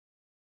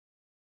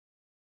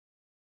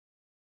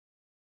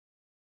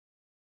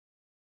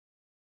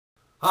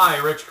Hi,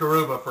 Rich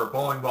Carrubba for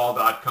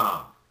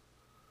bowlingball.com.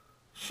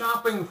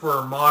 Shopping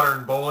for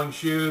modern bowling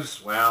shoes,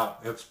 well,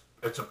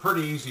 it's a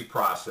pretty easy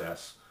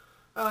process.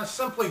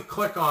 Simply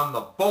click on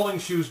the bowling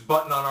shoes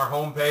button on our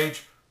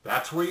homepage.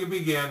 That's where you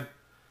begin.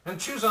 And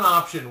choose an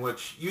option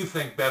which you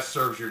think best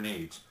serves your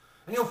needs.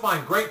 And you'll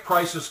find great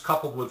prices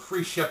coupled with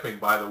free shipping,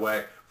 by the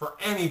way, for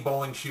any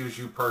bowling shoes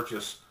you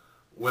purchase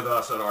with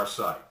us at our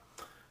site.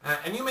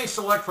 And you may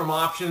select from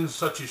options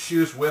such as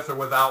shoes with or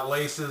without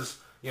laces.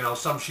 You know,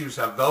 some shoes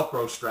have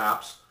Velcro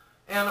straps.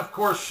 And of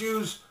course,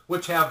 shoes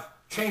which have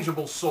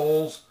changeable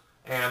soles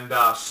and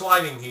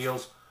sliding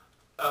heels,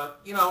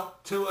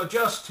 to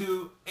adjust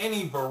to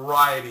any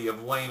variety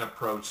of lane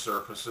approach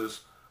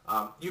surfaces.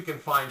 You can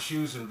find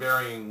shoes in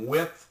varying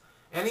width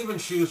and even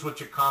shoes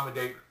which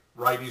accommodate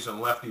righties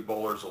and lefty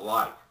bowlers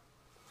alike.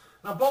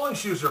 Now, bowling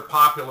shoes are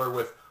popular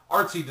with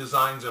artsy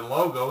designs and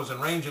logos and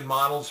range in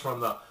models from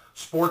the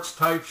sports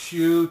type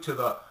shoe to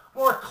the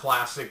more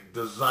classic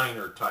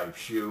designer type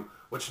shoe,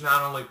 which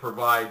not only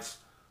provides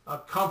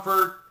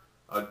comfort,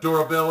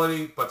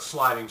 durability, but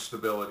sliding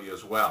stability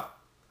as well.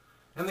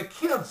 And the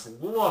kids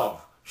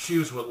love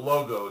shoes with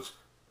logos,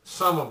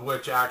 some of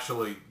which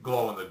actually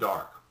glow in the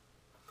dark.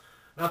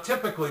 Now,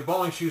 typically,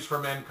 bowling shoes for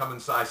men come in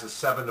sizes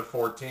 7 to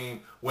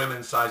 14,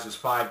 women's sizes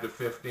 5 to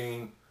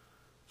 15,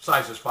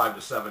 sizes 5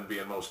 to 7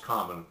 being most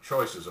common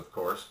choices, of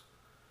course.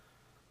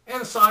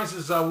 And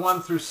sizes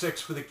 1 through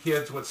 6 for the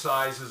kids, with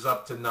sizes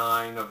up to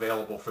 9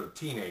 available for the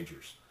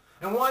teenagers.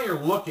 And while you're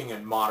looking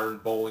at modern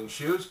bowling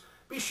shoes,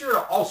 be sure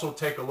to also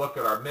take a look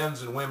at our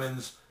men's and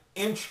women's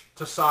inch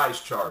to size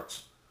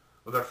charts.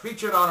 Well, they're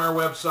featured on our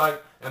website,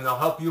 and they'll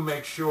help you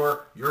make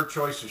sure your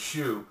choice of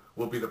shoe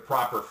will be the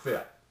proper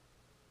fit.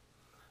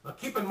 Now,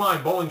 keep in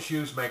mind, bowling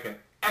shoes make an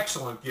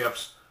excellent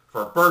gifts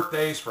for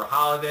birthdays, for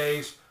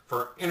holidays,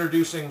 for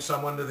introducing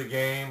someone to the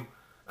game.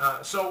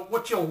 So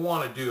what you'll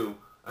want to do,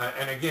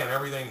 and again,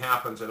 everything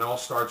happens and it all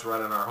starts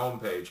right on our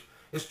homepage,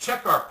 is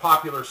check our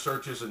popular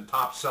searches and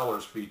top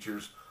sellers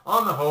features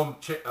on the home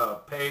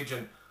page,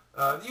 and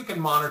you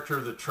can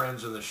monitor the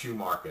trends in the shoe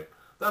market.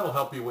 That'll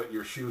help you with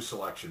your shoe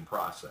selection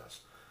process.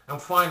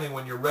 And finally,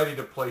 when you're ready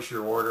to place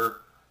your order,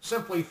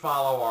 simply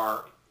follow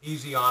our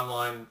easy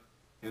online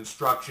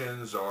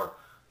instructions, or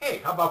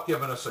hey, how about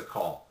giving us a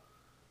call?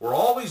 We're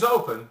always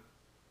open,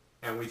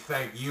 and we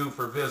thank you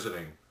for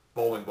visiting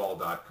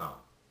bowlingball.com.